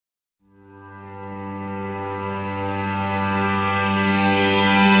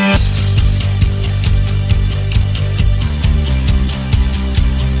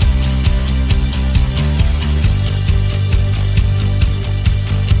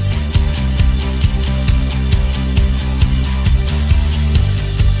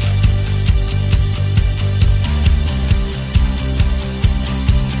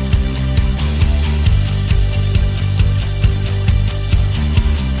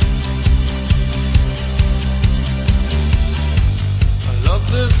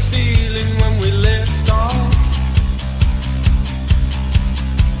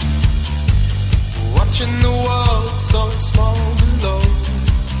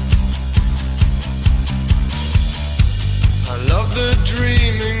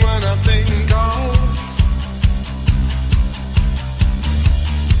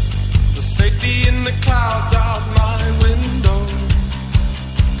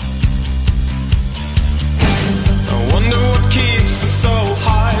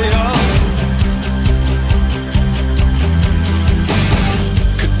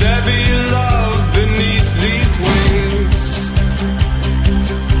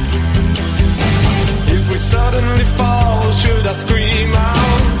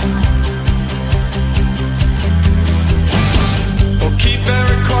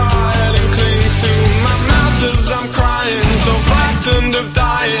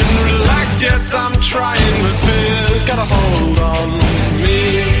dying. Relax, yes, I'm trying, but fear's got a hold on me.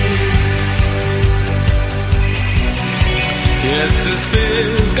 Yes, this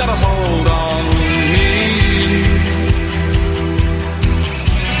fear's got a hold on me.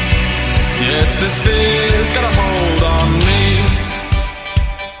 Yes, this fear's got a hold on me.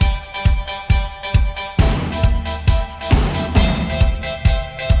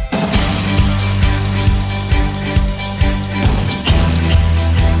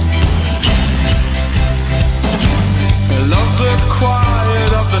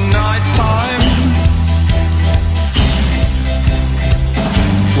 Quiet of the night time,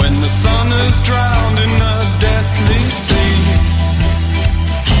 when the sun is drowned in a deathly sea.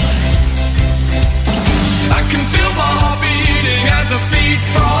 I can feel my heart beating as I speed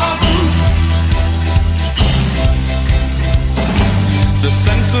from the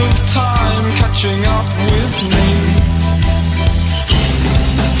sense of time catching up with me.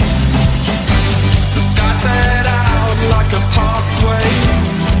 The sky set out like a pathway,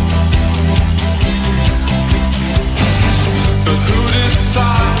 but who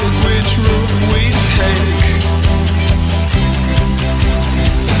decides which route we take?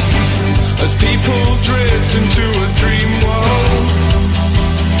 As people drift into a dream world,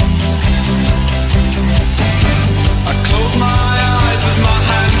 I close my eyes as my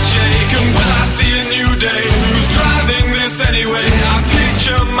hands shake, and when I see a new day, who's driving this anyway? I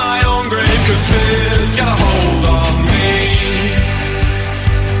picture my own grave, 'cause fear's got a hold on me.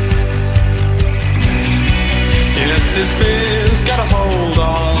 Yes, this fear's got a hold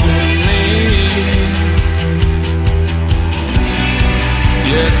on me.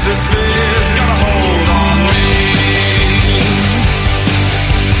 Yes, this fear's got a hold on me.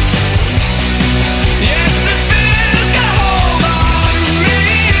 Yes, this fear's got a hold on me.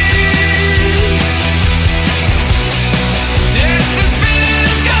 Yes, this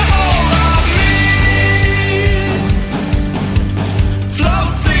fear's got a hold on me.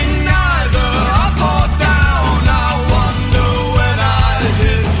 Floating neither up or down, I wonder when I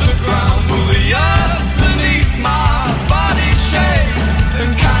hit the ground, will the earth beneath my body shake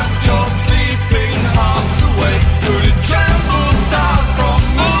and cast your sleeping hearts away? Could it tremble stars from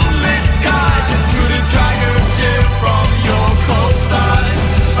moonlit skies? Could it drag a tear from your cold eyes?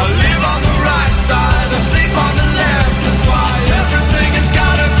 I live on the right side, I sleep on the left. That's why everything has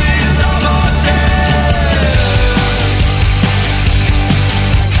gotta be love or death.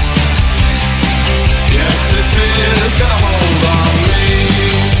 Yes, this fear's got a hold on me.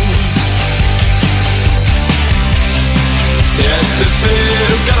 Yes, this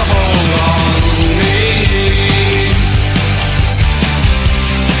fear's got a hold on me.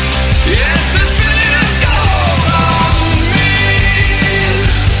 Yes, this fear's got a hold on me.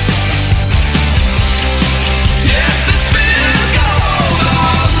 Yes, this fear's got a hold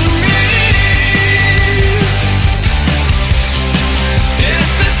on me. Yes,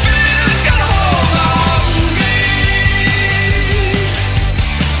 this fear's got a hold on me. Yes, this fear's got a hold on me.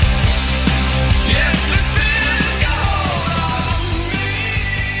 Yes, this fear's got a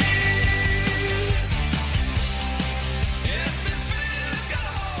hold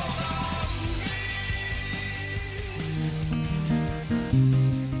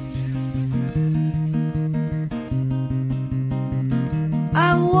on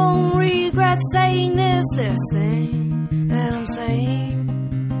I won't regret saying this thing that I'm saying.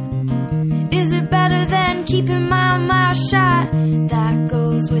 Is it better than keeping my mouth shut? That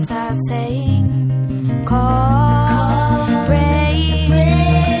goes without saying. Call, break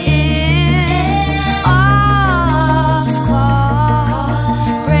it off,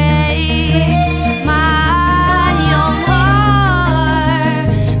 call, break my own heart.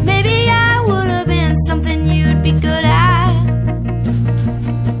 Maybe I would have been something you'd be good at.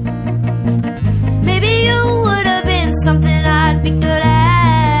 Maybe you would have been something I'd be good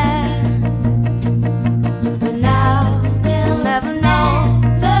at. But now, you'll never know.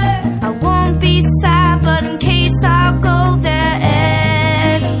 I won't be sad, but in case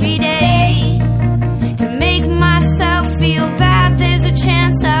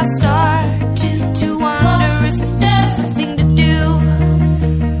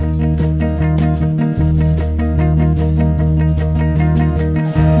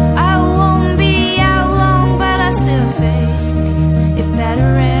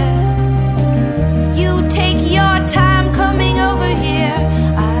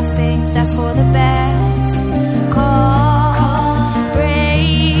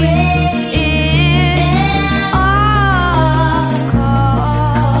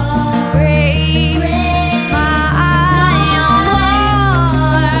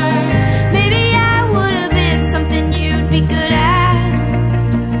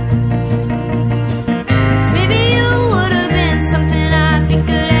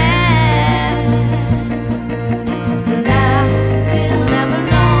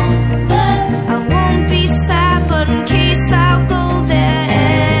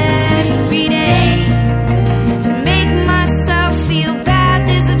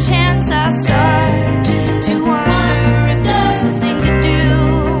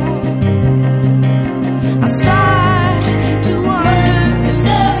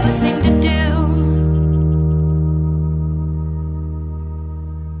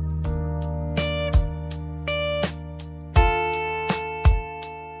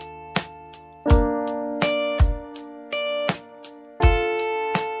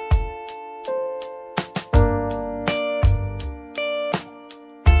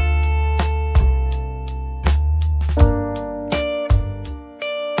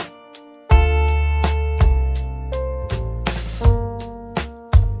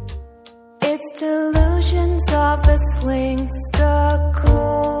of the sling stuck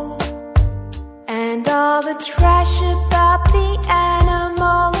cool, and all the trash about the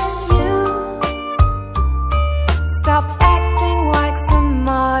animal in you. Stop acting like some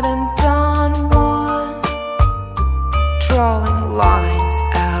modern Don Juan, drawing lines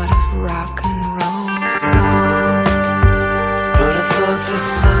out of rock and roll songs. But I thought for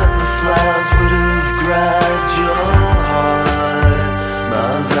certain the flowers would have grabbed your heart.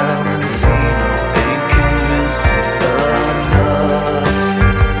 My Valentino ain't convincing enough.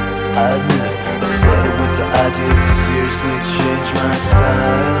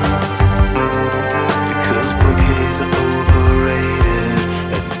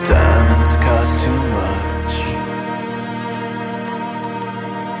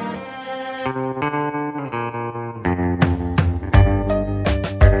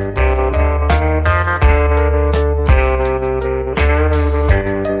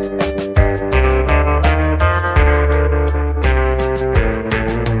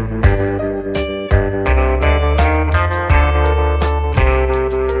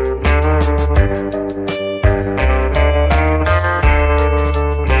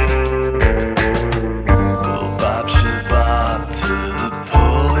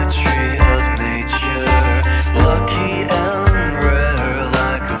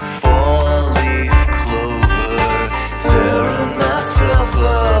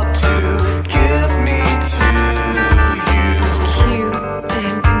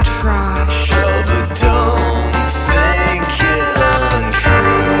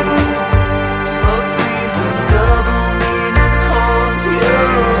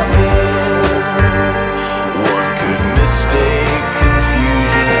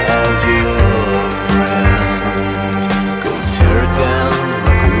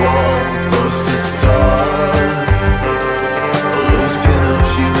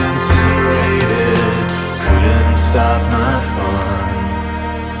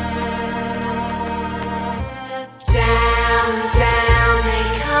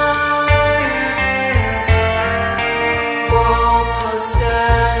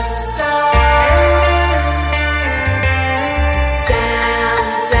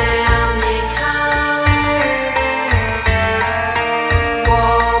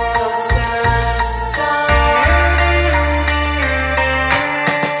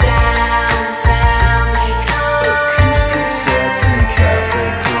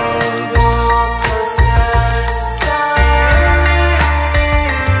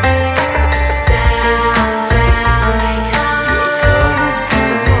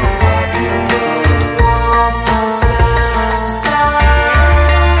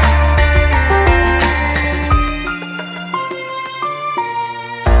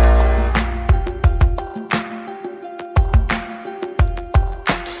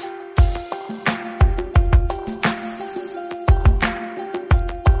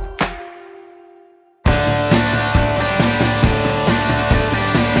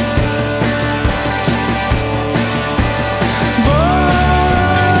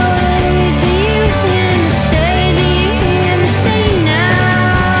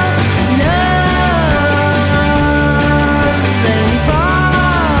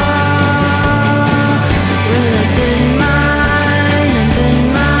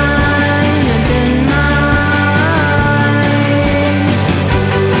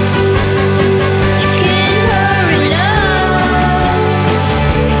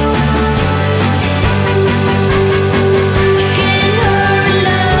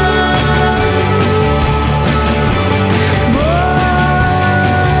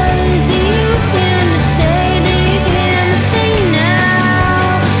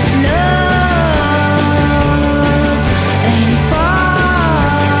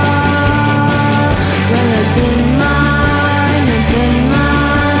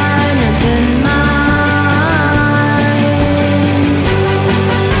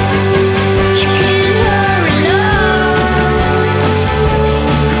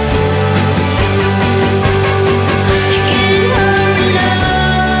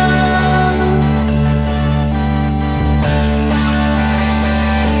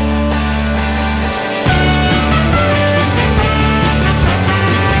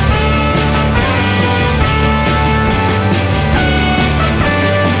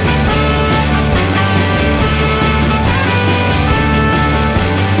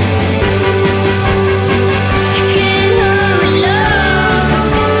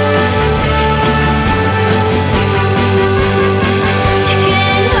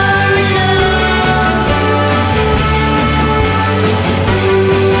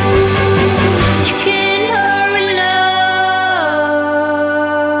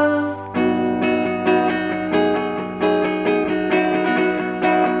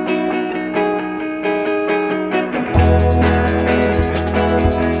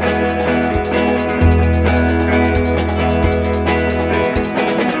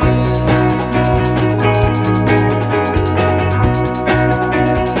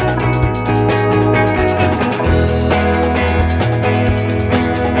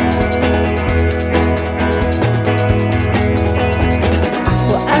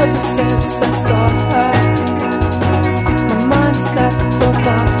 since I saw her. My mind settled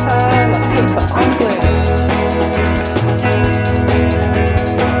on her like paper on glue.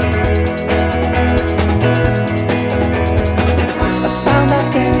 I found out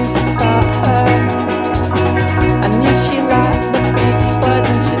things about her. I knew she liked the Beach Boys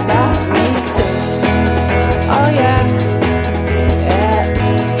and she liked me too. Oh yeah,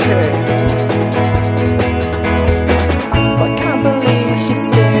 it's true. But I can't believe she's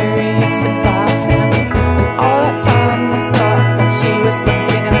serious about him. And all that time I thought that she was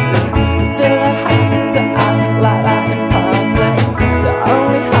looking at me. Did I have to act like that in public? The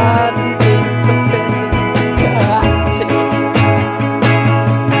only hard and deeper business to go out to you.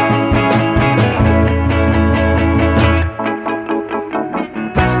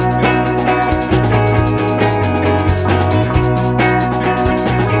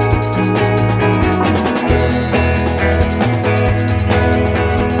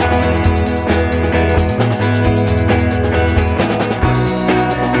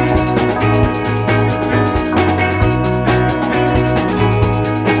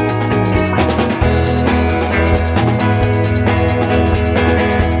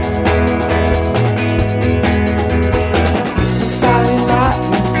 Sally liked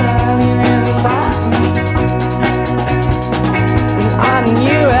me, Sally really liked me. And I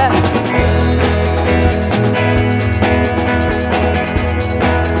knew it.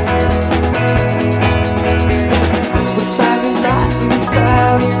 Well, Sally liked me,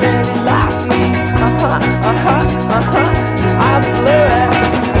 Sally really liked me. I blew it.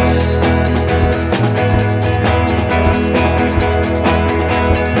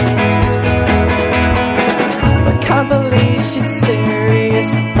 I can't believe she's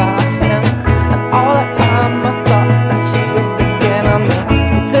serious about him. And all that time I thought that she was thinking of me.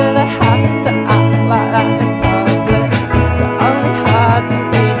 Did I have to act like that in public? The only hard and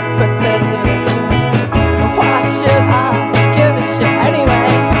deep but there's intimacy. And why should I give a shit anyway?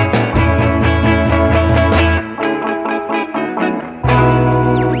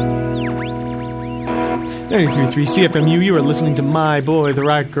 93.3 CFMU, you are listening to My Boy, the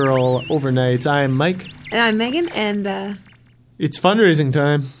Rock Girl Overnights. I am Mike. And I'm Megan, and It's fundraising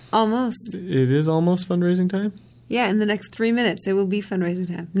time. almost. It is almost fundraising time. Yeah, in the next 3 minutes, it will be fundraising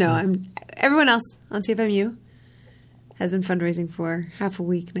time. No, everyone else on CFMU has been fundraising for half a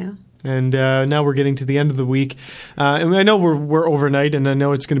week now. And now we're getting to the end of the week. And I know we're overnight, and I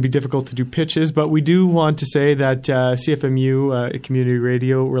know it's going to be difficult to do pitches, but we do want to say that CFMU Community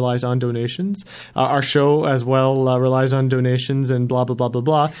Radio relies on donations. Our show as well relies on donations and blah, blah, blah, blah,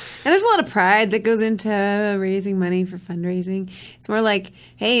 blah. And there's a lot of pride that goes into raising money for fundraising. It's more like,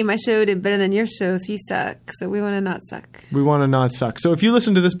 hey, my show did better than your show, so you suck. So we want to not suck. We want to not suck. So if you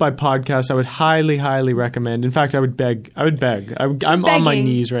listen to this by podcast, I would highly, highly recommend. In fact, I would beg. I'm on my Begging.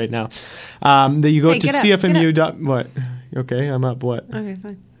 knees right now. That you go Hey, to get up, CFMU. What? Okay, I'm up. What? Okay,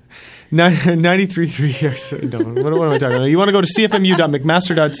 fine. 93.3. No, what am I talking about? You want to go to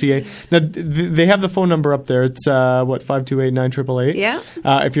cfmu.mcmaster.ca. Now, they have the phone number up there. It's, 528-9888? Yeah.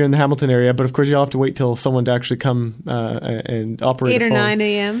 If you're in the Hamilton area. But, of course, you'll have to wait till someone to actually come and operate 8 a or phone. 9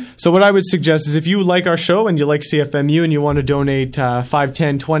 a.m. So what I would suggest is if you like our show and you like CFMU and you want to donate 5,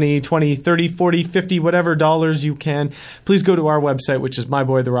 10, 20, 30, 40, 50, whatever dollars you can, please go to our website, which is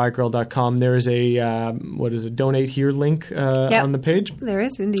myboytheriotgirl.com. There is a, donate here link Yep. on the page. There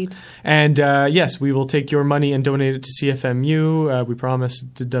is indeed. And yes, we will take your money and donate it to CFMU. We promise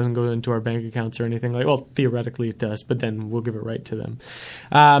it doesn't go into our bank accounts or anything like. Well, theoretically it does, but then we'll give it right to them.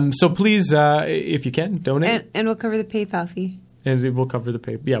 So please, if you can, donate, And we'll cover the PayPal fee. and it will cover the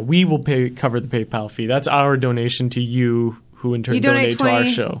pay. Yeah, we will cover the PayPal fee. That's our donation to you, who in turn You donate to our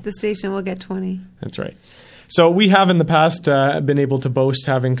 20, show. the station will get 20. That's right. So we have in the past been able to boast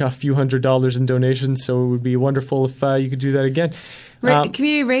having a few $100s in donations. So it would be wonderful if you could do that again.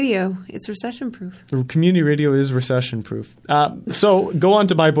 Community radio, it's recession-proof. Community radio is recession-proof. So go on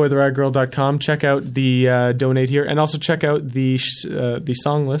to myboytheragirl.com, check out the donate here, and also check out the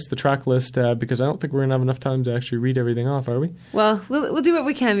song list, the track list, because I don't think we're going to have enough time to actually read everything off, are we? Well, we'll do what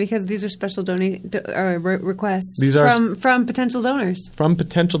we can because these are special requests These are from potential donors. From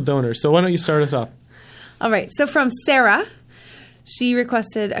potential donors. So why don't you start us off? All right. So from Sarah, she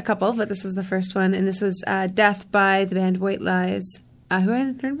requested a couple, but this was the first one, and this was Death by the band White Lies, who I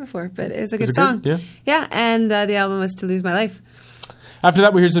hadn't heard before, but it was a good song. Good? Yeah, and the album was To Lose My Life. After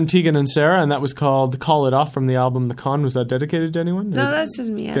that, we heard some Tegan and Sarah, and that was called Call It Off from the album The Con. Was that dedicated to anyone? No, that's just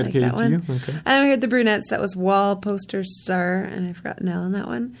me. I dedicated like that one. to you? Okay. And then we heard The Brunettes. That was Wall Poster Star, and I forgot Nell on that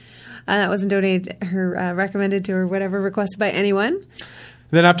one. And that wasn't donated, recommended to, or whatever, requested by anyone.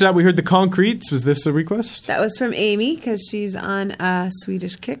 Then after that, we heard The Concretes. Was this a request? That was from Amy because she's on a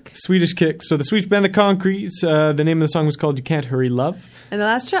Swedish kick. Swedish Kick. So the Swedish band The Concretes, the name of the song was called You Can't Hurry Love. And the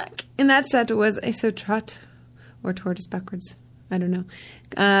last track in that set was Trot or Tortoise backwards. I don't know.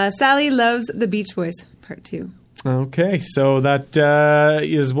 Sally Loves the Beach Boys, part 2. Okay, so that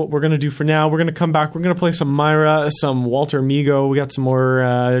is what we're going to do for now. We're going to come back. We're going to play some Myra, some Walter Amigo. We got some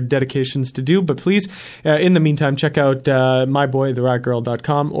more dedications to do. But please, in the meantime, check out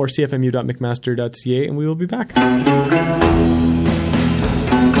myboytheragirl.com or cfmu.mcmaster.ca, and we will be back.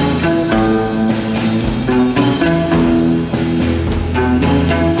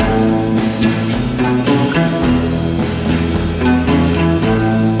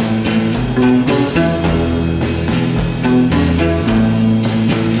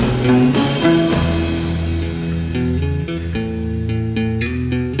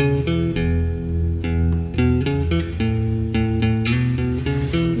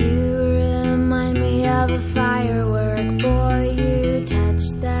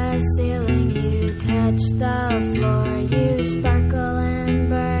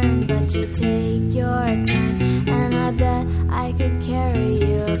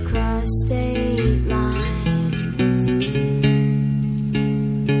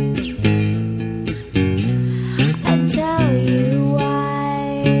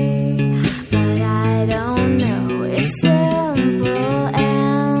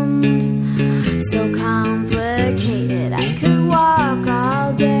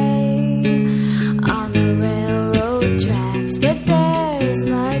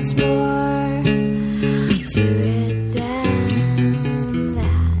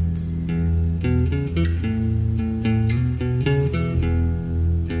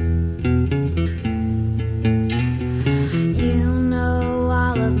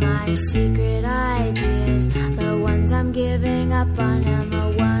 Secret ideas, the ones I'm giving up on and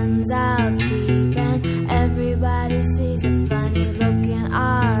the ones I'll keep. And everybody sees a funny look in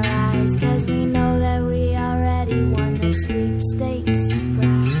our eyes, 'cause we know that we already won the sweepstakes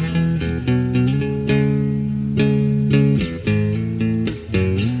prize.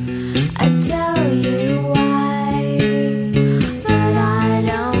 I tell you why, but I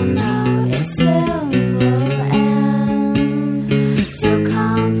don't know. It's simple and so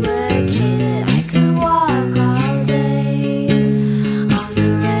complicated.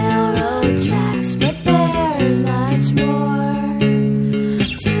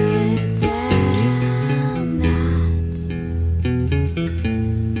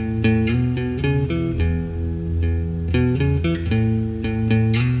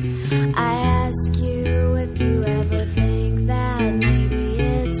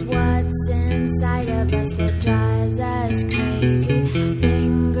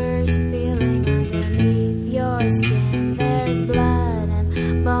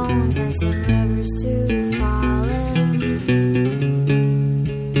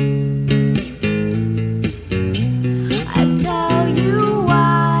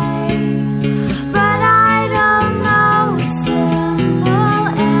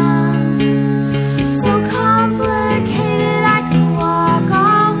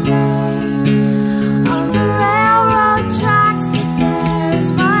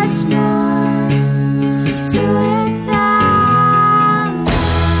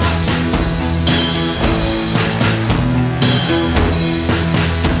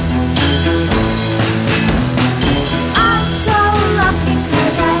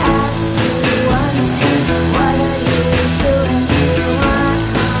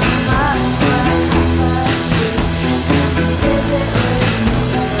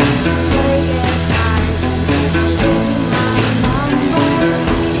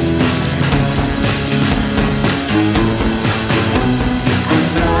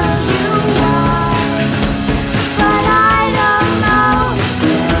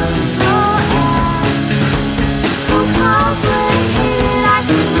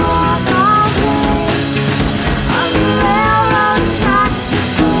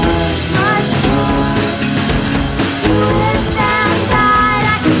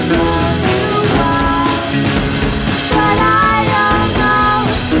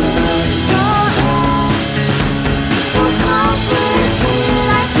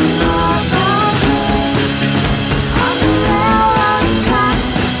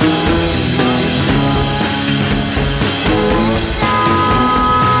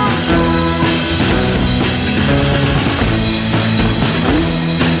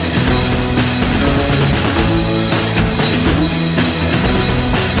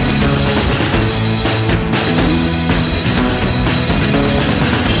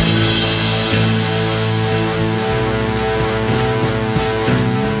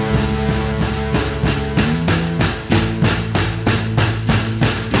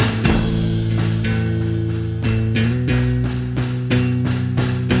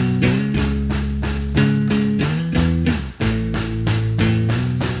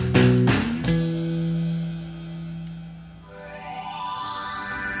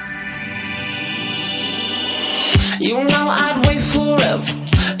 You know I'd wait forever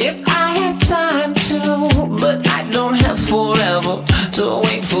if I had time to, but I don't have forever to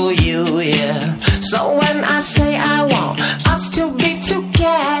wait for you, yeah. So when I say I won't, I'll still be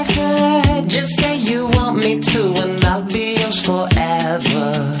together. Just say you want me to and I'll be yours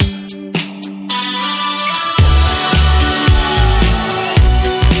forever.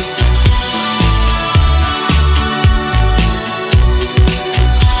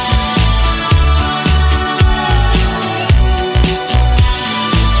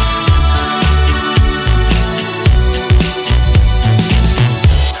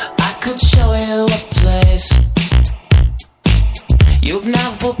 You've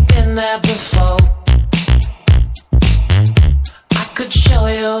never been there before. I could show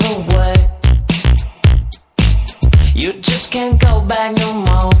you the way. You just can't go back no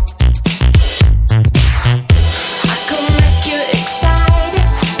more. I could make you excited.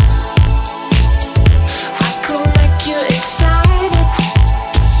 I could make you excited.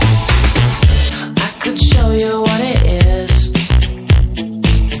 I could show you what it is.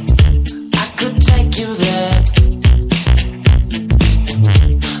 I could take you there.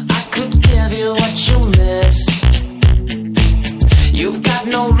 You've got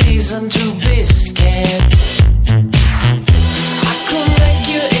no reason to be scared. I could make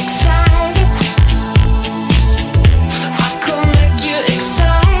you excited. I could make you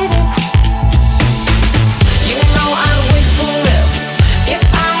excited. You know I'd wait forever if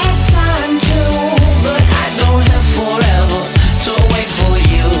I had time to, but I don't have forever to wait for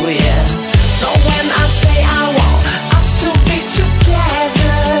you, yeah. So when I say I won't, I'll still be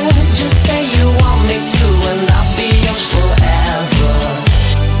together. Just say you want me to and I'll be yours forever.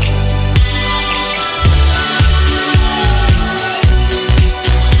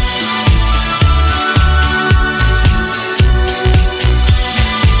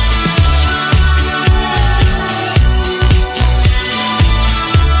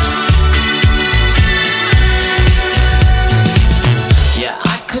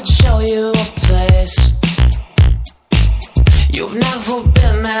 You've never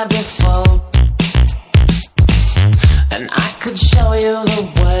been there before, and I could show you the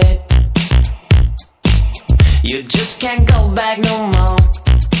way. You just can't go back no more.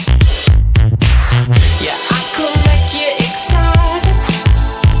 Yeah, I could make you excited.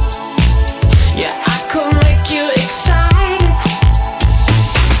 Yeah, I could make you excited.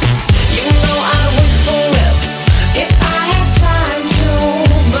 You know I'd wait forever if I had time to,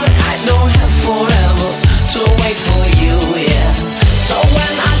 but I don't have forever to wait for you, yeah. So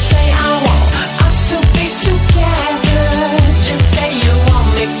when I say I won't, I'll still be together. Just say you want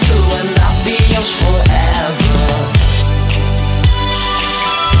me to and I'll be yours forever.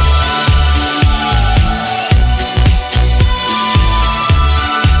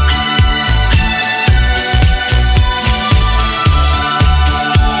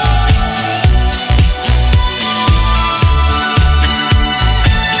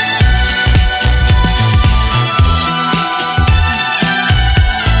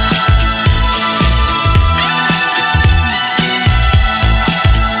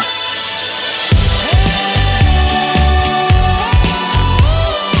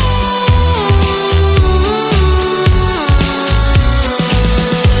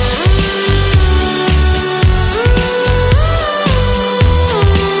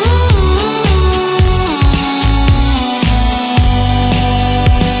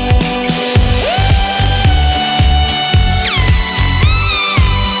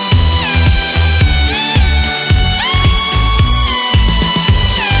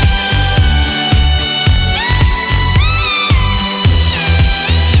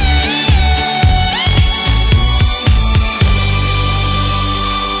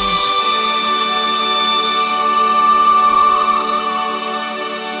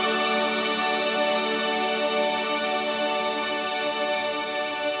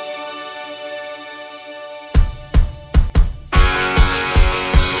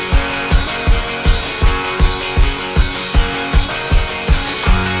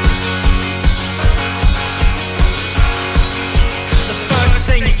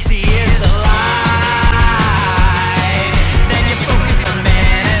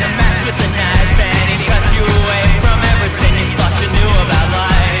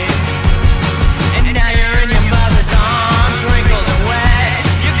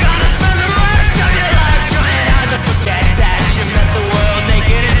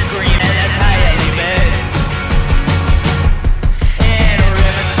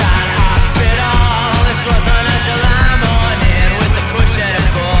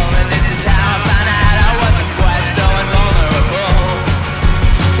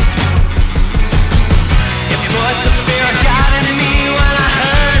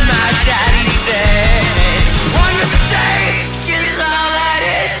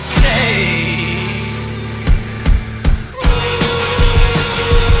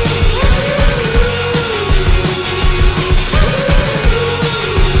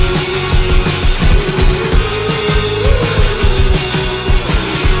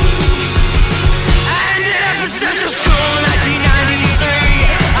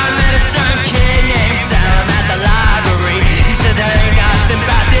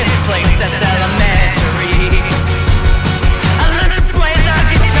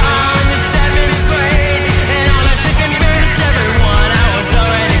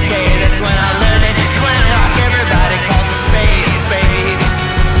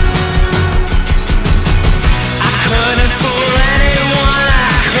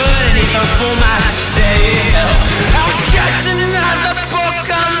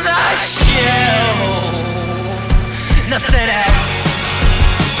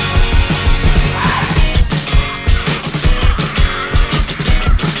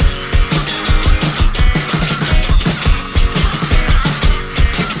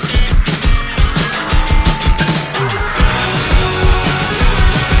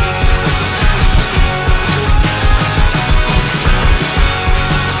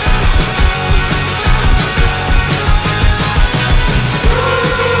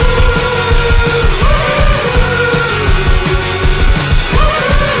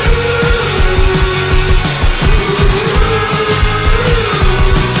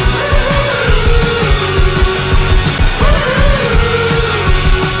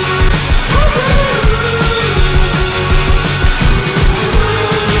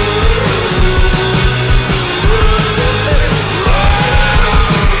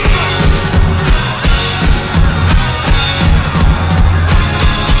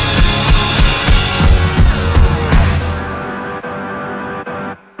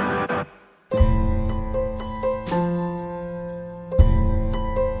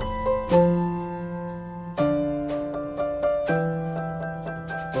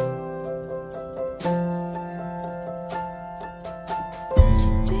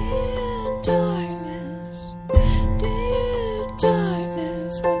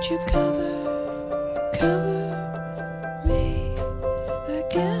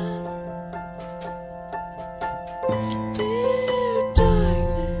 again. Dear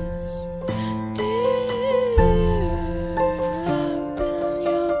darkness, dear, I've been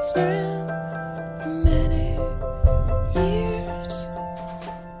your friend for many years.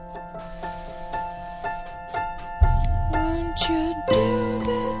 Won't you do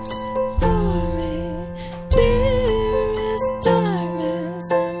this for me, dearest darkness,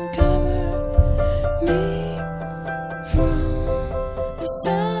 and cover me from the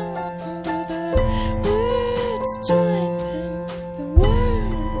sound of the words tightening, the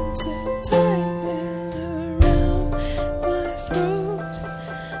words that tighten around my throat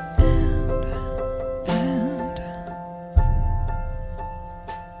and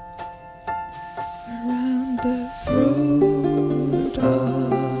around the throat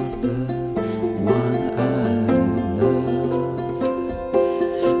of the one I love.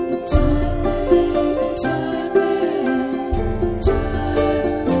 The tightening, tightening,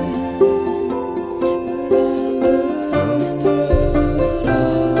 tightening around the throat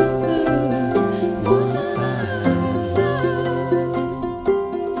of the one I love.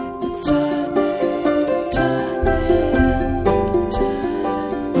 The tightening, tightening, tightening.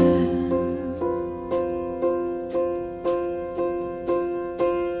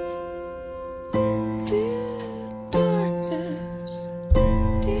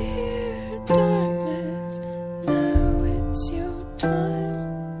 Dear darkness, now it's your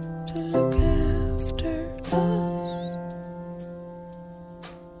time to look after us.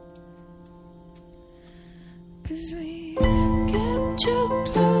 'Cause we kept you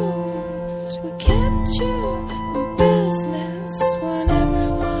close, we kept you in business when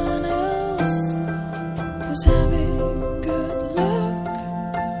everyone else was having good luck.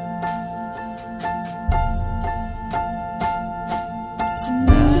 So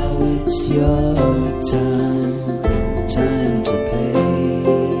now it's your time to pay me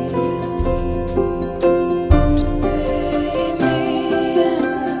and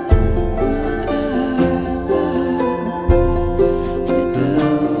one I love with the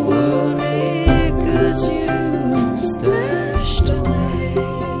worldly goods you stashed away,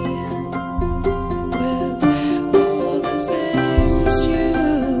 with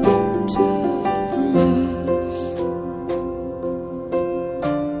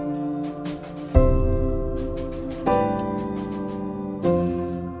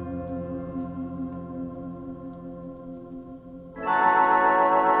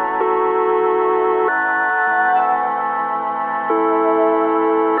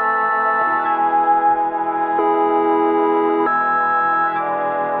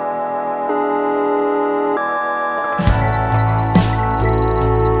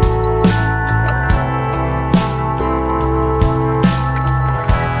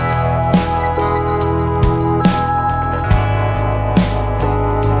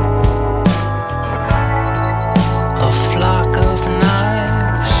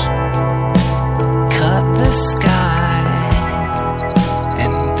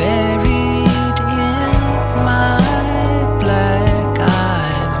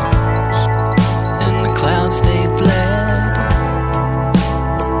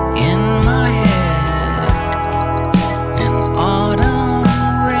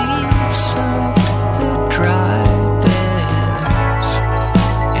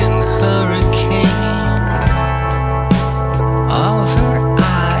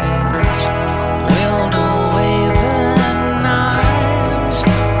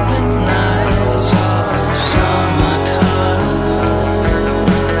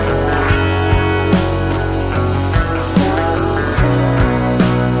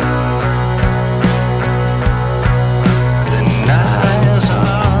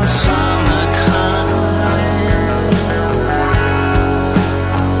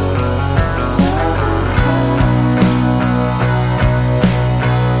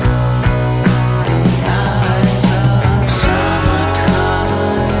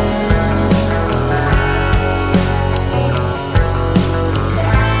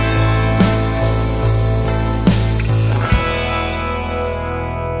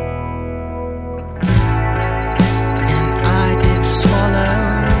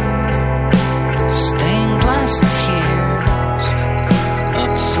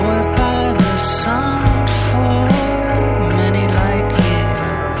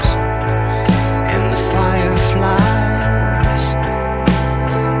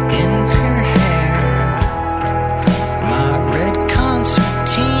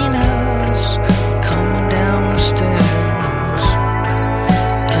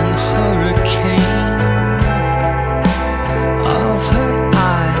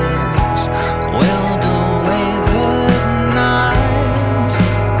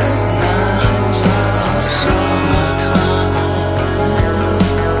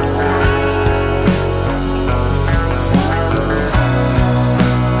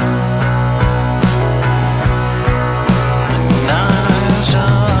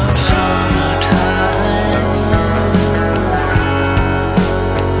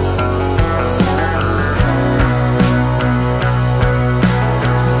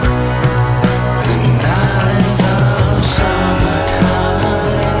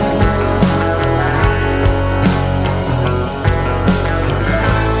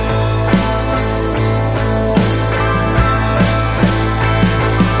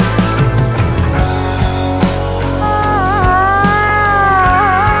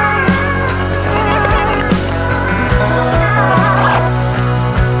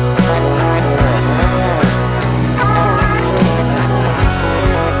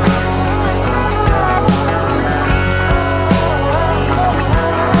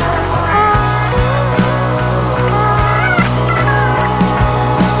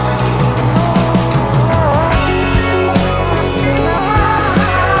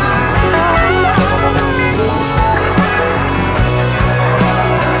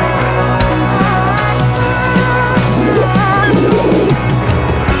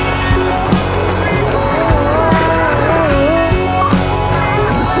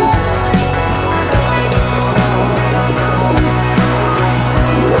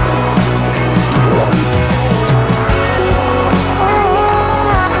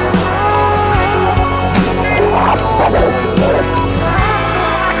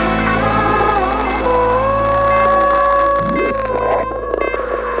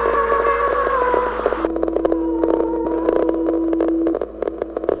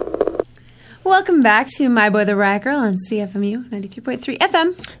Welcome back to My Boy the Riot Girl on CFMU 93.3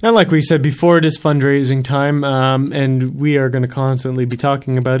 FM. And like we said before, it is fundraising time, and we are going to constantly be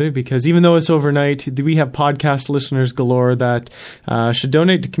talking about it because even though it's overnight, we have podcast listeners galore that should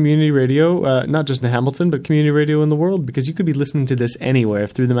donate to community radio, not just in Hamilton, but community radio in the world, because you could be listening to this anywhere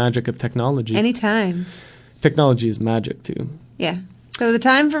through the magic of technology. Anytime. Technology is magic, too. Yeah. So the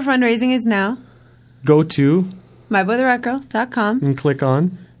time for fundraising is now. Go to myboytheriotgirl.com and click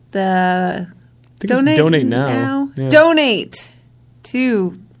on the donate now. Yeah. Donate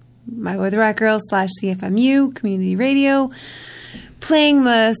to My Boy the Riot Girl /CFMU community radio, playing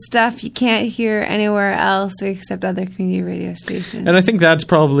the stuff you can't hear anywhere else except other community radio stations. And I think that's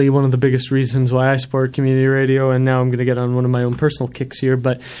probably one of the biggest reasons why I support community radio, and now I'm going to get on one of my own personal kicks here,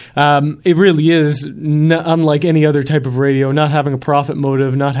 but it really is unlike any other type of radio, not having a profit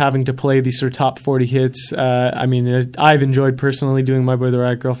motive, not having to play these sort of top 40 hits. I mean, I've enjoyed personally doing My Boy the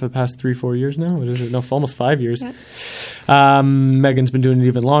Riot Girl for the past 3-4 years now. What is it? No, almost 5 years. Yeah. Megan's been doing it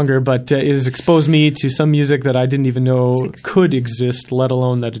even longer, but it has exposed me to some music that I didn't even know could exist, let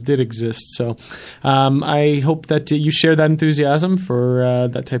alone that it did exist. So I hope that you share that enthusiasm for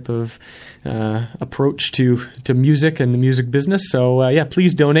that type of approach to music and the music business. So yeah,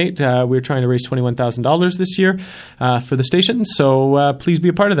 please donate. We're trying to raise $21,000 this year for the station. So please be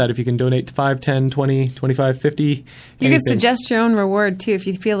a part of that. If you can donate to 5, 10, 20, 25, 50. You anything. could suggest your own reward too if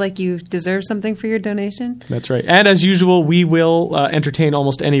you feel like you deserve something for your donation. That's right. And as usual, we will entertain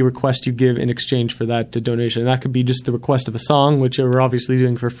almost any request you give in exchange for that donation. And that could be just the request of a song, which we're obviously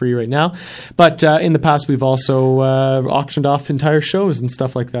doing for free right now. But in the past, we've also auctioned off entire shows and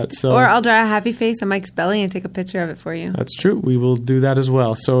stuff like that. So, or I'll draw a happy face on Mike's belly and take a picture of it for you. That's true. We will do that as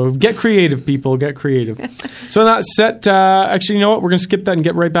well. So get creative, people. Get creative. So that set, actually, you know what? We're going to skip that and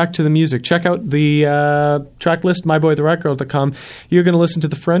get right back to the music. Check out the track list, myboytheriotgirl.com. You're going to listen to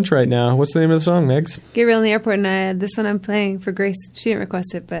the French right now. What's the name of the song, Megs? Gabriel in the Airport, and this one I'm playing for Grace. She didn't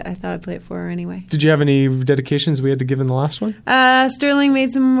request it, but I thought I'd play it for her anyway. Did you have any dedications we had to give in the last one? Sterling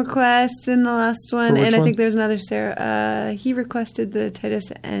made some requests in the last one, and I one? think there's another Sarah. He requested the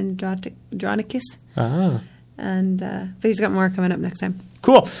Titus Andronicus. Ah. And but he's got more coming up next time.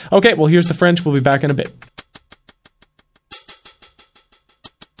 Cool. Okay, well, here's the French. We'll be back in a bit.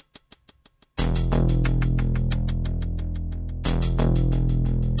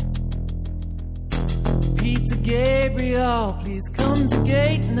 Peter Gabriel, please come to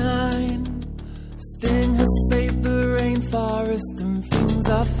gate 9. Sting has saved the rainforest and things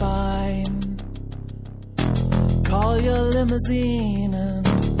are fine. Call your limousine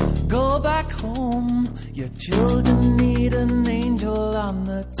and go back home. Your children need an angel on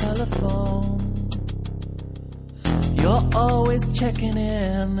the telephone. You're always checking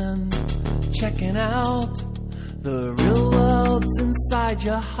in and checking out. The real world's inside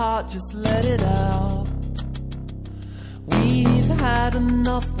your heart, just let it out. We've had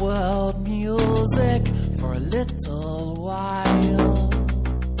enough world music for a little while.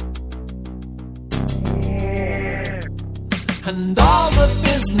 And all the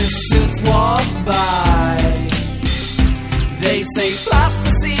business suits walk by. They say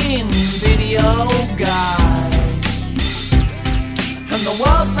plasticine video guy. And the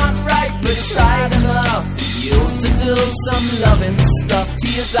world's not right, but it's right enough for you to do some loving stuff to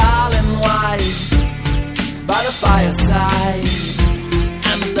your darling wife by the fireside.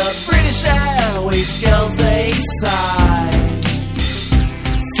 And the British Airways girls, they sigh,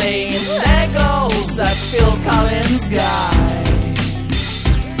 saying there goes that Phil Collins guy.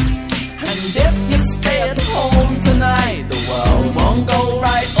 And if you stay at home tonight, the world won't go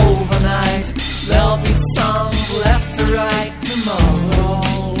right overnight. There'll be songs left to write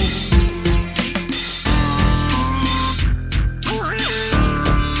tomorrow.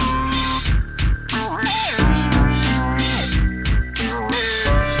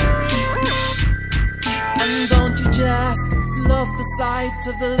 And don't you just love the sight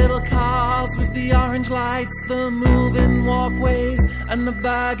of the little cars with the orange lights, the moving walkways and the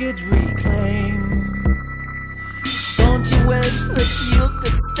baggage reclaim? Don't you wish that you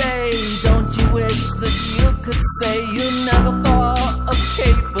could stay? Don't you wish that you could say you never thought of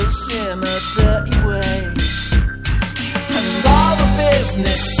Kate Bush in a dirty way? And all the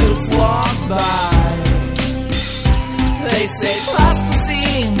business suits walk by. They say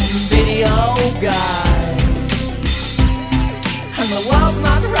plasticine video guy. And the world's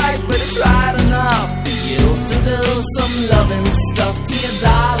not right, but it's right enough for you to do some loving stuff to your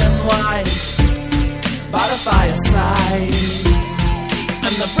darling wife by the fireside.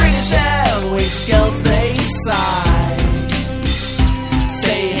 And the British Airways girls, they sigh,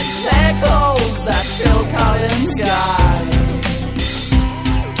 saying there goes that Phil Collins guy.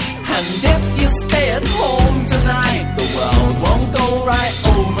 And if you right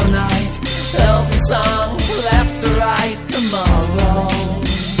overnight. There'll be songs left to write tomorrow.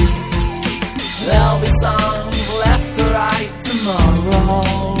 There'll be songs left to write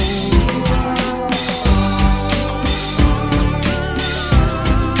tomorrow.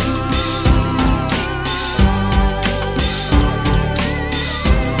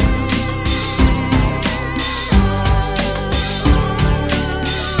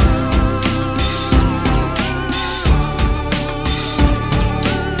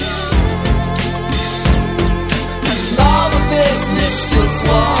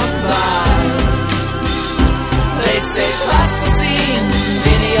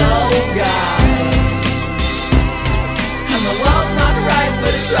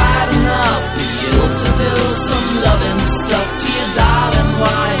 Right enough for you to do some loving stuff to your darling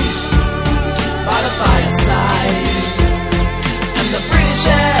wife by the fireside. And the British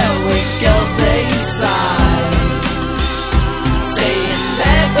Airways girls, they sigh, saying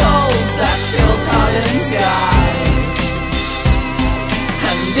there goes that Phil Collins guy.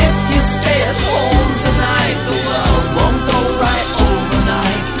 And if you stay at home tonight, the world won't go right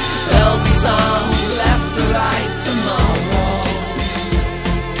overnight. There'll be songs left to write tomorrow.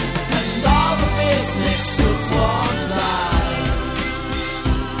 Suits walk by.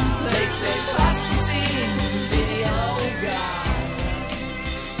 They say plasticine video guys.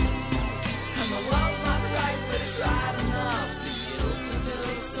 And the world's not right, but it's right enough for you to do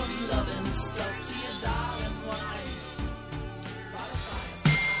some loving stuff to your darling wife.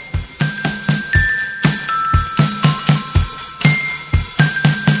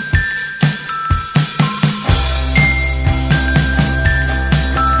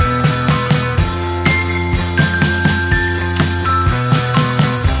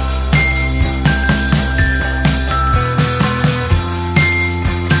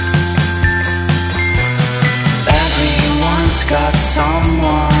 Got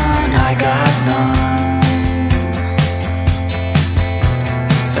someone, I got none.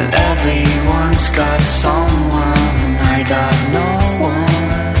 And everyone's got someone, I got no one.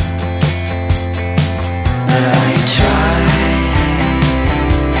 But I try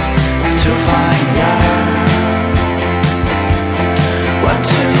to find out what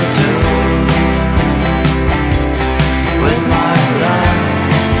to do with my life.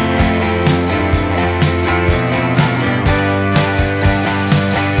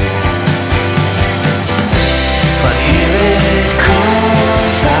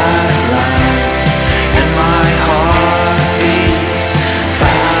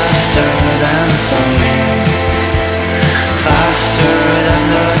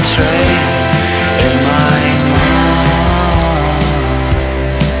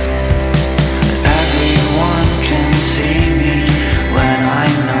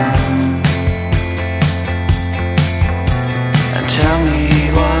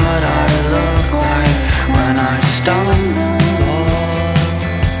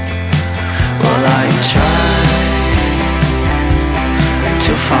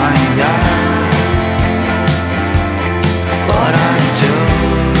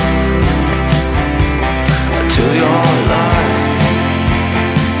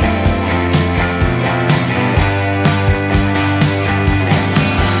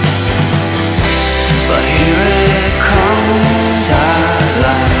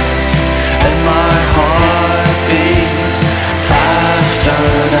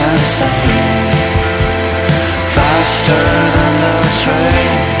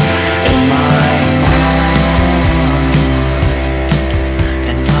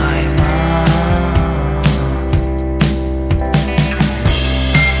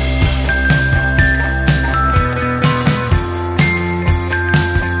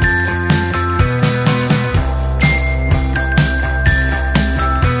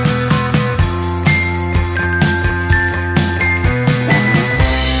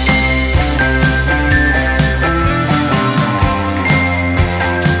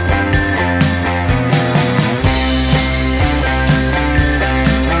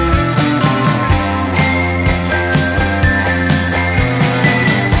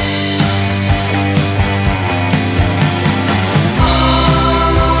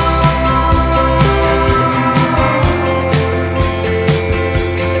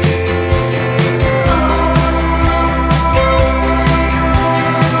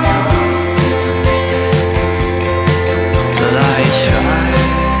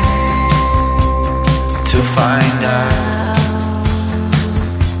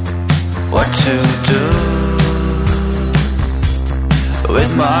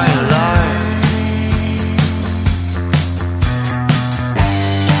 with my life.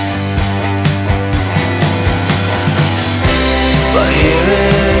 But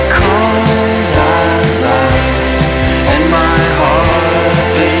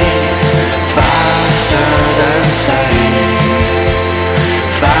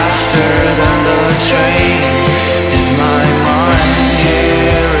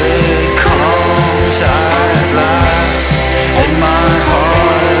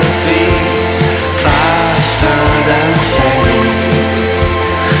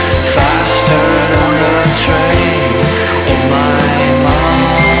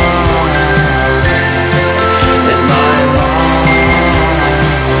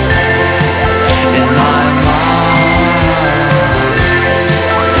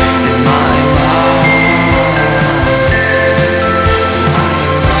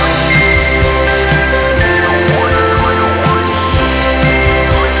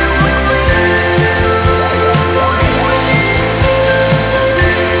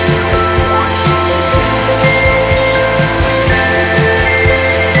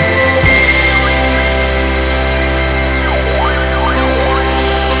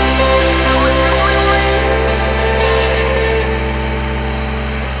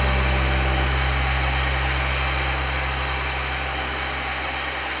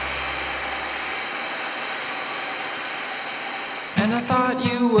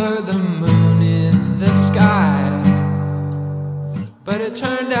were the moon in the sky, but it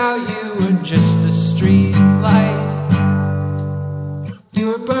turned out you were just a street light. You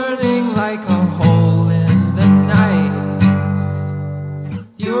were burning like a hole in the night.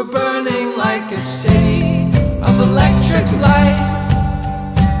 You were burning like a city of electric light.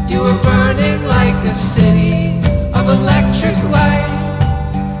 You were burning like a city of electric light.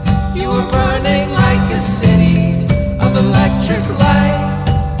 You were burning like a city of electric light.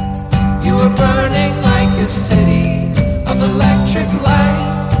 You were burning like a city of electric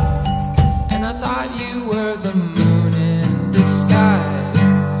light. And I thought you were the moon in disguise,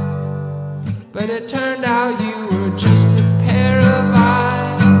 but it turned out you were just a pair of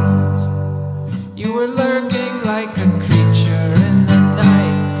eyes. You were lurking like a creature in the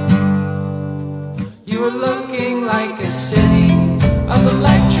night. You were looking like a city of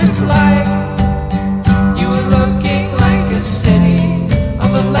electric light. You were looking like a city of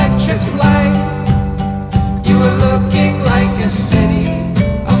electric light. You were looking like a city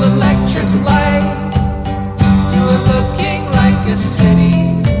of electric light. You were looking like a city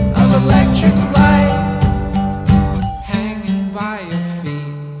of electric light. Hanging by your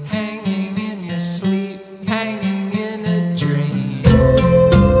feet, hanging in your sleep, hanging in a dream.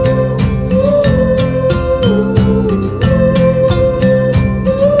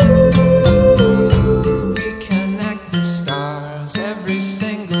 We connect the stars, every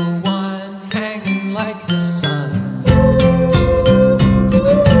single one, hanging like the sun.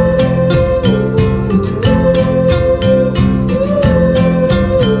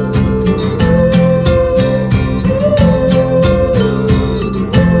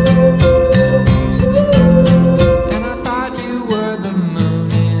 And I thought you were the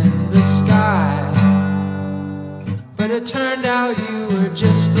moon in the sky, but it turned out you were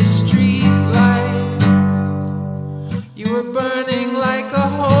just a street light. You were burning like a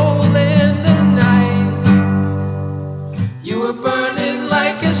hole in the night. You were burning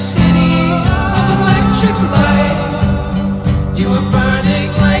like a city of electric light. You were burning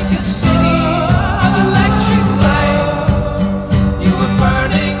like a city of electric light. You were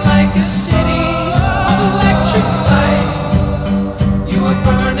burning like a city of electric light. You were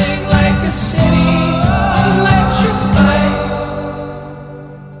burning like a city of electric light.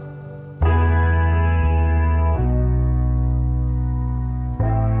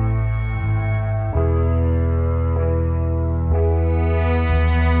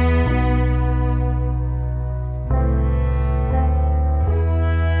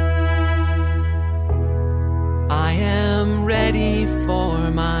 I am ready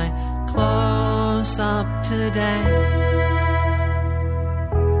for my close-up today.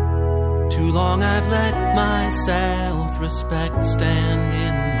 Too long I've let my self-respect stand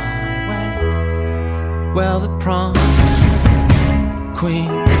in my way. Well, the prom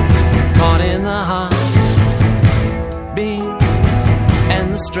queen's caught in the hot beams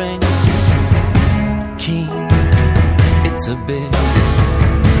and the strings keen. It's a big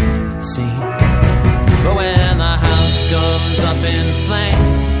scene. But when the house goes up in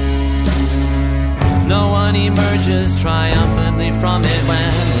flames, no one emerges triumphantly from it.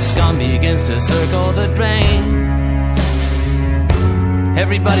 When the scum begins to circle the drain,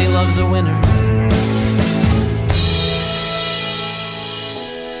 everybody loves a winner.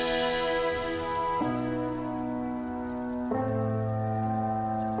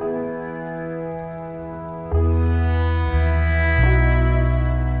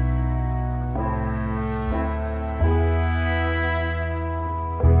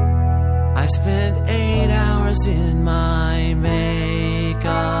 I spent 8 hours in my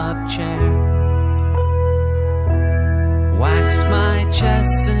makeup chair, waxed my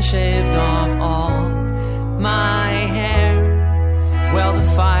chest and shaved off all my hair. Well, the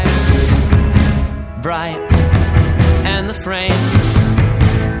fire's bright and the frame's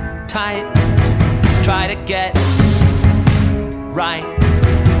tight. Try to get right.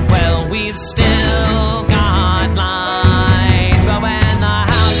 Well, we've still got light, but when the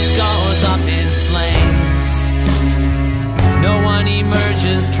house goes up in flames, no one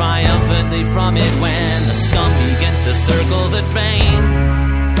emerges triumphantly from it. When the scum begins to circle the drain,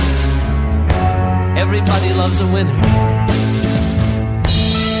 everybody loves a winner. When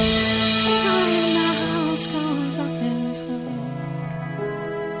the house goes up in flames,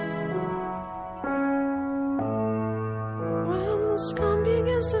 when the scum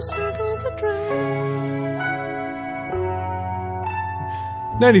begins to circle the drain,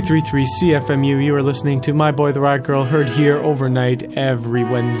 93.3 CFMU, you are listening to My Boy the Riot Girl, heard here overnight every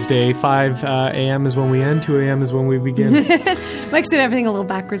Wednesday. 5 a.m. is when we end, 2 a.m. is when we begin. Mike's doing everything a little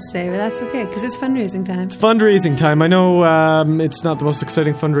backwards today, but that's okay, because it's fundraising time. It's fundraising time. I know it's not the most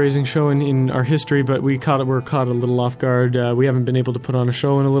exciting fundraising show in our history, but we're caught a little off guard. We haven't been able to put on a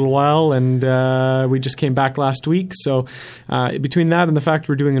show in a little while, and we just came back last week. So between that and the fact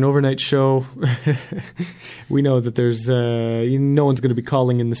we're doing an overnight show, we know that there's no one's going to be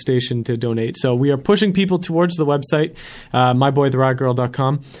calling in the station to donate. So we are pushing people towards the website,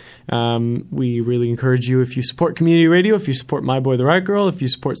 myboytheriotgirl.com. We really encourage you, if you support community radio, if you support My Boy the Riot Girl, if you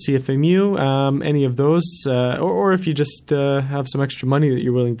support CFMU, any of those, or if you just have some extra money that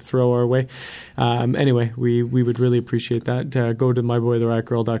you're willing to throw our way. Anyway, we would really appreciate that. Go to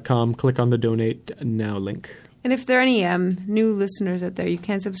myboytheriotgirl.com, click on the Donate Now link. And if there are any new listeners out there, you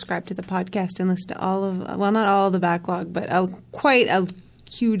can subscribe to the podcast and listen to all of, well, not all of the backlog, but quite a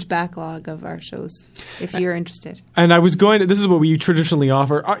huge backlog of our shows, if you're interested. And I was this is what we traditionally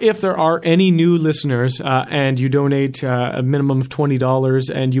offer. If there are any new listeners and you donate a minimum of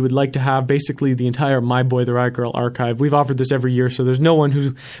 $20 and you would like to have basically the entire My Boy the Riot Girl archive, we've offered this every year, so there's no one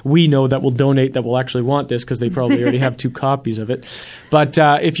who we know that will donate that will actually want this, because they probably already have 2 copies of it. But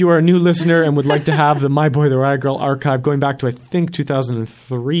if you are a new listener and would like to have the My Boy the Riot Girl archive going back to, I think,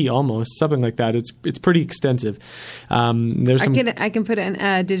 2003 almost, something like that, it's pretty extensive. I can put it in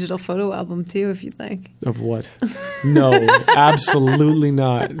a digital photo album too, if you'd like. Of what? No, absolutely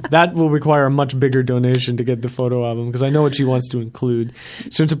not. That will require a much bigger donation to get the photo album, because I know what she wants to include.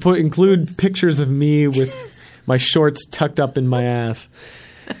 She wants to include pictures of me with my shorts tucked up in my ass.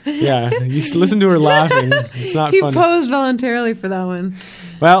 Yeah, you listen to her laughing. It's not funny. He posed voluntarily for that one.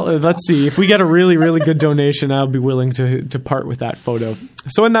 Well, let's see. If we get a really, really good donation, I'll be willing to part with that photo.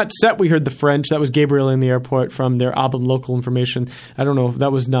 So in that set, we heard the French. That was Gabriel in the Airport from their album Local Information. I don't know if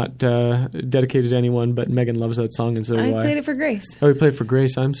that was not dedicated to anyone, but Megan loves that song, and so do I. I played it for Grace. Oh, you played it for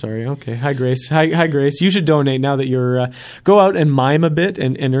Grace. I'm sorry. Okay. Hi, Grace. Hi, Grace. You should donate now that you're go out and mime a bit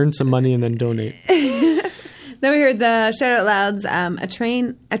and earn some money and then donate. Then we heard the Shout Out Louds, a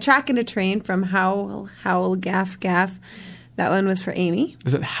track and a train from Howl, Gaff, Gaff. That one was for Amy.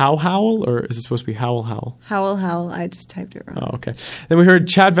 Is it Howl, or is it supposed to be Howl? Howl. I just typed it wrong. Oh, okay. Then we heard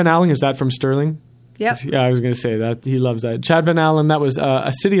Chad Van Allen. Is that from Sterling? Yep. Yeah, I was going to say that. He loves that. Chad Van Allen, that was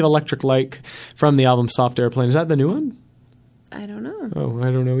A City of Electric Light from the album Soft Airplane. Is that the new one? I don't know. Oh,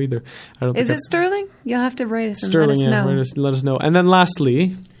 I don't know either. Is it Sterling? You'll have to write us and Sterling, let us know. Let us know. And then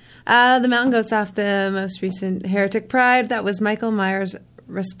lastly... the Mountain Goats off the most recent Heretic Pride. That was Michael Myers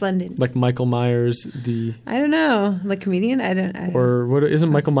Resplendent. Like Michael Myers, the... I don't know. The comedian? I don't Or what? Isn't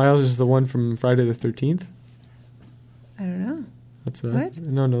Michael Myers the one from Friday the 13th? I don't know. That's what?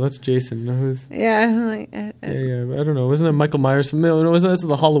 No, that's Jason. No, who's? Yeah, yeah. I don't know. Wasn't it Michael Myers from? No, wasn't that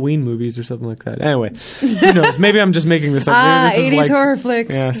the Halloween movies or something like that? Anyway, who knows? Maybe I'm just making this up. Maybe this 80s horror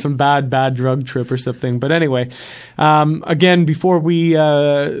flicks. Yeah, some bad drug trip or something. But anyway, again, before we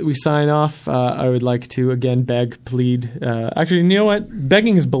sign off, I would like to again beg, plead. Actually, you know what?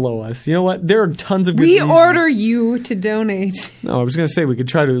 Begging is below us. You know what? There are tons of good reasons. Order you to donate. No, I was going to say we could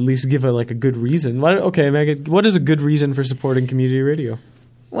try to at least give a good reason. Okay, Megan, what is a good reason for supporting community radio?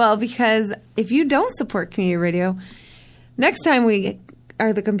 Well, because if you don't support community radio, next time the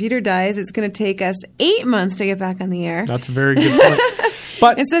computer dies, it's going to take us 8 months to get back on the air. That's a very good point.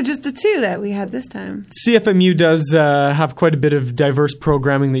 But instead of just the 2 that we had this time. CFMU does have quite a bit of diverse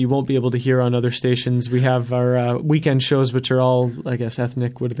programming that you won't be able to hear on other stations. We have our weekend shows, which are all, I guess,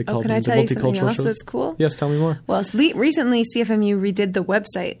 ethnic. What do they call them? Can I tell you something else shows? that's cool? Yes, tell me more. Well, recently CFMU redid the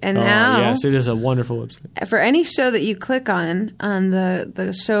website, and now yes, it is a wonderful website. For any show that you click on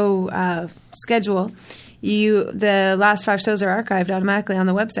the show schedule, the last 5 shows are archived automatically on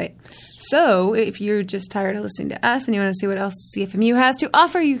the website. So if you're just tired of listening to us and you want to see what else CFMU has to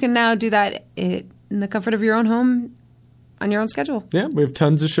offer, you can now do that in the comfort of your own home on your own schedule. Yeah, we have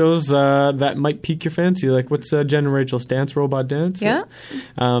tons of shows that might pique your fancy. Like what's Jen and Rachel's Dance Robot Dance? Yeah.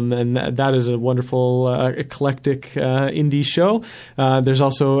 And that is a wonderful, eclectic indie show. There's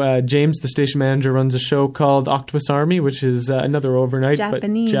also James, the station manager, runs a show called Octopus Army, which is another overnight.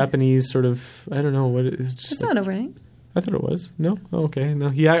 Japanese. But Japanese sort of, I don't know what it is. It's not overnight. I thought it was. No? Oh, okay. No.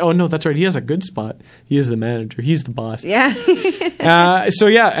 No, that's right. He has a good spot. He is the manager. He's the boss. Yeah.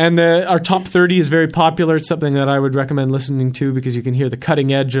 And our top 30 is very popular. It's something that I would recommend listening to because you can hear the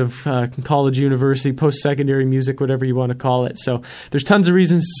cutting edge of college, university, post-secondary music, whatever you want to call it. So there's tons of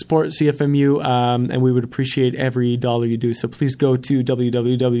reasons to support CFMU, and we would appreciate every dollar you do. So please go to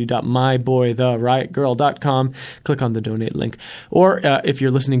www.myboytheriotgirl.com, click on the donate link. Or if you're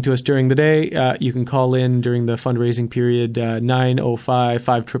listening to us during the day, you can call in during the fundraising period period 905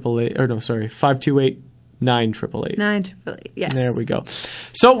 5888 or no, sorry, 528 9888. 9888. Yes. There we go.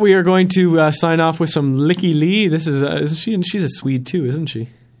 So we are going to sign off with some Licky Lee. This is isn't she? And she's a Swede too, isn't she?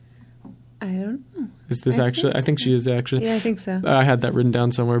 I don't know. Is this actually? I think she is actually. Yeah, I think so. I had that written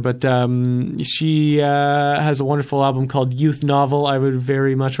down somewhere, but she has a wonderful album called Youth Novel. I would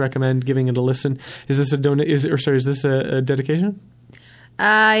very much recommend giving it a listen. Is this a Is this a dedication?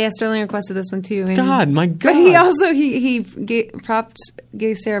 Yeah, Sterling requested this one too. And, my God! But he also he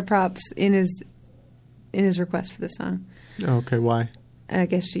gave Sarah props in his request for this song. Okay, why? And I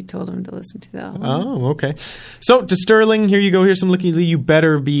guess she told him to listen to the album. Oh, okay. So to Sterling, here you go. Here's some Licky Lee. You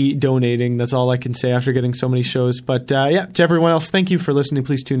better be donating. That's all I can say after getting so many shows. But to everyone else, thank you for listening.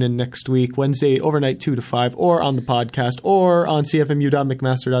 Please tune in next week, Wednesday, overnight 2 to 5, or on the podcast, or on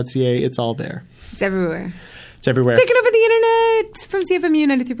cfmu.mcmaster.ca. It's all there. It's everywhere. It's everywhere. Taking over the internet from CFMU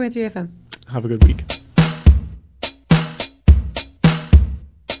 93.3 FM. Have a good week.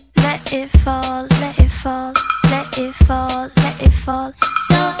 Let it fall, let it fall, let it fall, let it fall.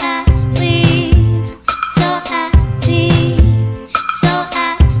 So happy, so happy, so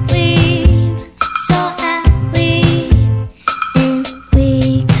happy, so happy. In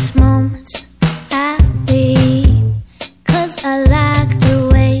weeks, moments, happy. 'Cause I like the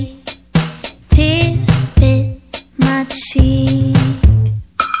way tears fit my cheek.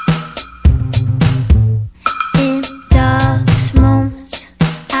 In darkest moments,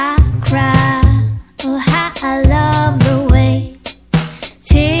 I cry. Oh, how I love the way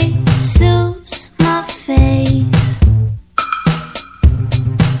tears suits my face.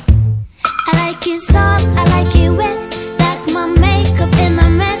 I like it soft, I like it wet, like my makeup in a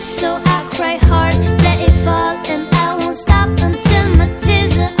mess. So I cry hard, let it fall, and I won't stop until my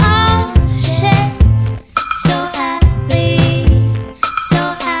tears are all shed. So happy, so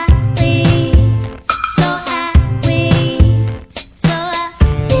happy, so happy, so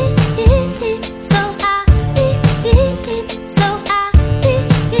happy, so happy, so happy,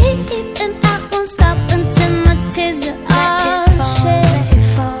 and I won't stop until my tears are all shed. Let it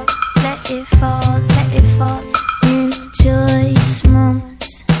fall, let it fall, let it fall. In joyous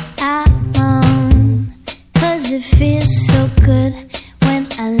moments, I moan, 'cause it feels so good when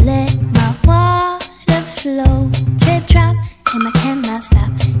I let my water flow. Drip drop, and I cannot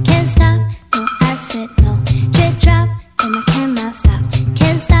stop, can't stop. No, I said no. Drip drop, and I cannot stop,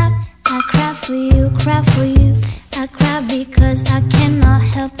 can't stop. I cry for you, cry for you. I cry because I cannot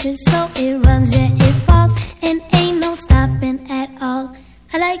help it, so it runs, yeah, it falls, and ain't no stopping at all.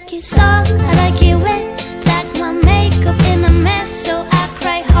 I like it soft, I like it wet, like my makeup in a mess. So I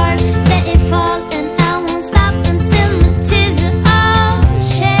cry hard, let it fall, and I won't stop until my tears are all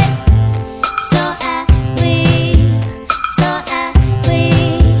shed. So happy, so happy,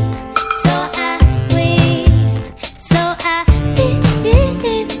 so happy, so happy,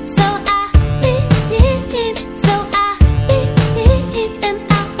 so happy, so happy, and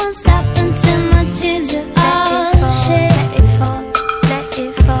I won't stop until my tears are all shed. Let it fall, let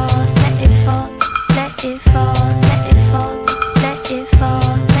it fall, let it fall, let it fall, let it fall, let it fall,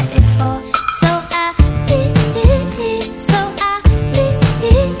 let it fall.